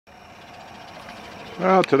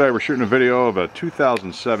Well, today we're shooting a video of a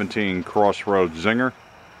 2017 Crossroads Zinger.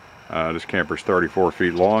 This camper is 34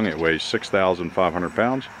 feet long. It weighs 6,500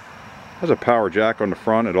 pounds. Has a power jack on the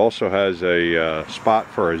front. It also has a spot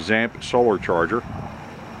for a Zamp solar charger.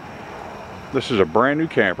 This is a brand new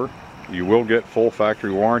camper. You will get full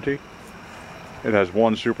factory warranty. It has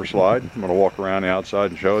one super slide. I'm going to walk around the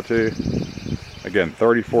outside and show it to you. Again,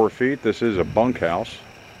 34 feet. This is a bunkhouse.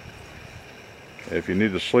 If you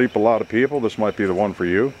need to sleep a lot of people, this might be the one for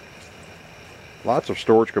you. Lots of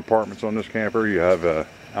storage compartments on this camper. You have an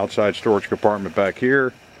outside storage compartment back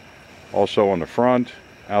here. Also on the front,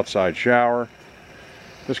 outside shower.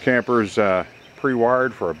 This camper is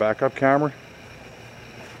pre-wired for a backup camera.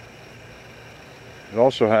 It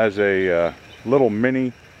also has a little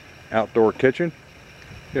mini outdoor kitchen.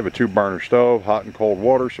 You have a 2-burner stove, hot and cold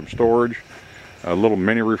water, some storage, a little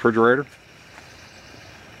mini refrigerator.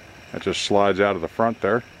 That just slides out of the front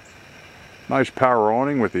there. Nice power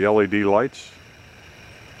awning with the LED lights.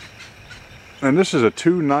 And this is a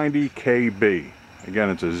 290 KB. Again,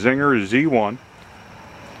 it's a Zinger Z-1.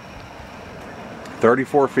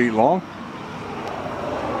 34 feet long.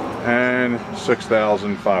 And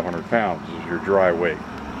 6,500 pounds is your dry weight.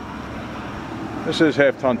 This is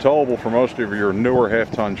half-ton towable for most of your newer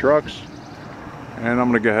half-ton trucks. And I'm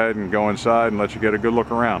going to go ahead and go inside and let you get a good look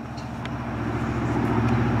around.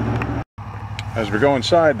 As we go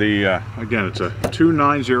inside, again, it's a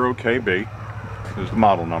 290 KB is the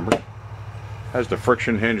model number. Has the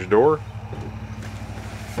friction hinge door.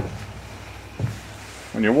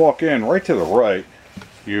 When you walk in, right to the right,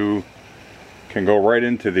 you can go right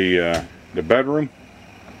into the bedroom.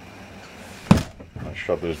 I'll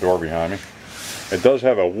shut this door behind me. It does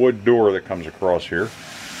have a wood door that comes across here,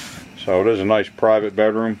 so it is a nice private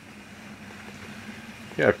bedroom.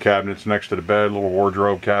 You have cabinets next to the bed, little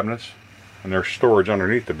wardrobe cabinets. And there's storage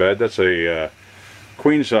underneath the bed. That's a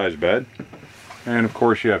queen size bed. And of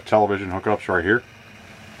course you have television hookups right here.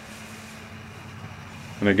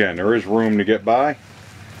 And again, there is room to get by.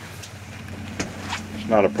 It's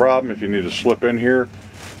not a problem if you need to slip in here,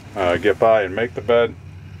 get by and make the bed.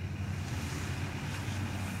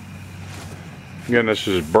 Again, this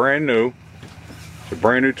is brand new. It's a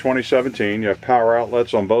brand new 2017. You have power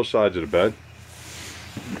outlets on both sides of the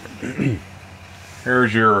bed.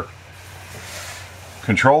 Here's your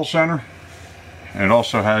control center, and it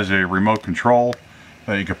also has a remote control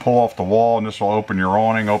that you can pull off the wall, and this will open your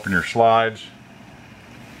awning, open your slides.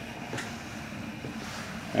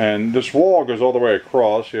 And this wall goes all the way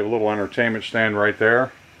across. You have a little entertainment stand right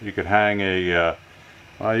there. You could hang a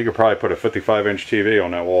you could probably put a 55-inch TV on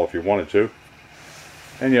that wall if you wanted to.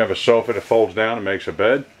 And you have a sofa that folds down and makes a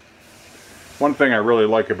bed. One thing I really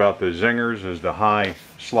like about the Zingers is the high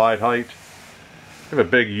slide height. You have a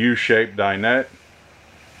big U-shaped dinette.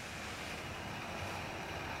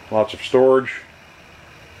 Lots of storage.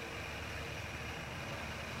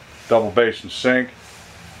 Double basin sink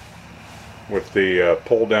with the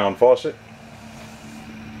pull down faucet.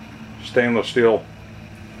 Stainless steel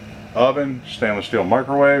oven, stainless steel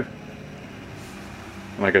microwave.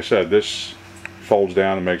 And like I said, this folds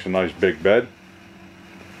down and makes a nice big bed.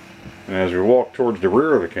 And as we walk towards the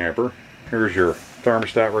rear of the camper, here's your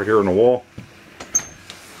thermostat right here on the wall.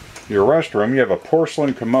 Your restroom, you have a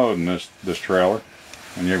porcelain commode in this trailer.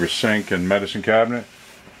 And you have a sink and medicine cabinet,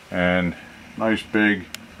 and nice big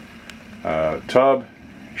tub,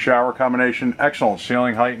 shower combination. Excellent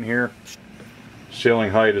ceiling height in here.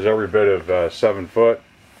 Ceiling height is every bit of 7 foot.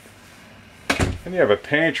 And you have a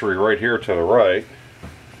pantry right here to the right.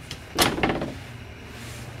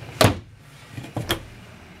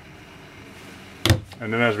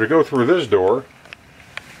 And then as we go through this door,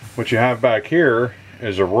 what you have back here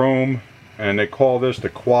is a room, and they call this the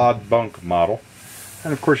quad bunk model.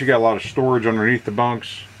 And of course you got a lot of storage underneath the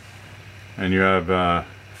bunks. And you have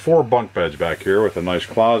 4 bunk beds back here with a nice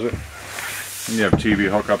closet. And you have TV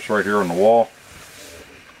hookups right here on the wall.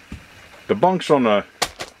 The bunks on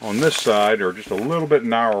this side are just a little bit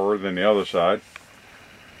narrower than the other side.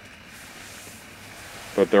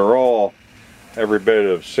 But they're all every bit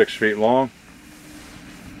of 6 feet long.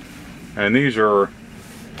 And these are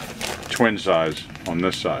twin size on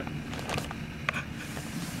this side.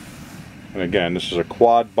 And again, this is a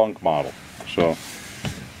quad bunk model. So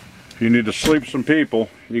if you need to sleep some people,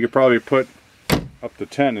 you could probably put up to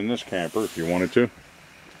 10 in this camper if you wanted to.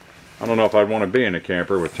 I don't know if I'd want to be in a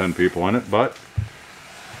camper with 10 people in it, but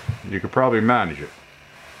you could probably manage it.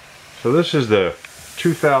 So this is the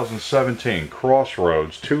 2017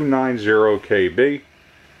 Crossroads 290 KB.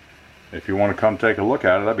 If you want to come take a look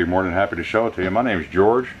at it, I'd be more than happy to show it to you. My name is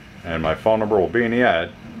George, and my phone number will be in the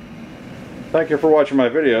ad. Thank you for watching my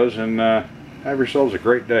videos, and Have yourselves a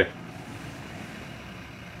great day.